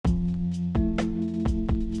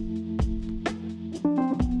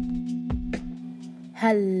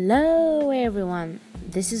Hello everyone,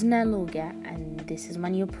 this is Naluga and this is my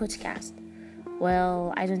new podcast.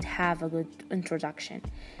 Well, I don't have a good introduction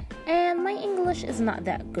and my English is not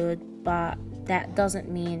that good, but that doesn't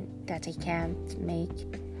mean that I can't make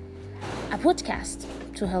a podcast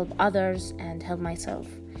to help others and help myself.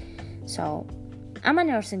 So, I'm a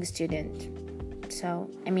nursing student.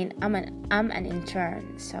 I'm an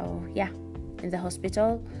intern. So, yeah, in the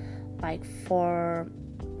hospital like for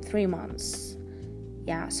 3 months.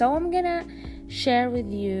 Yeah, so I'm gonna share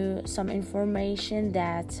with you some information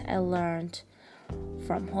that I learned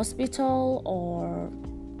from hospital or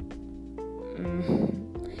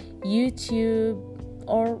YouTube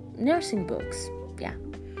or nursing books.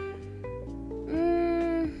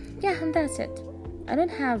 And that's it. I don't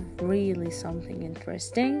have really something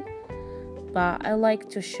interesting, but I like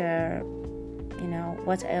to share,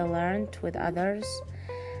 what I learned with others,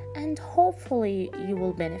 and hopefully you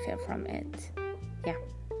will benefit from it. Yeah.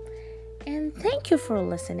 And thank you for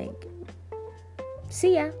listening.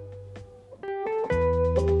 See ya.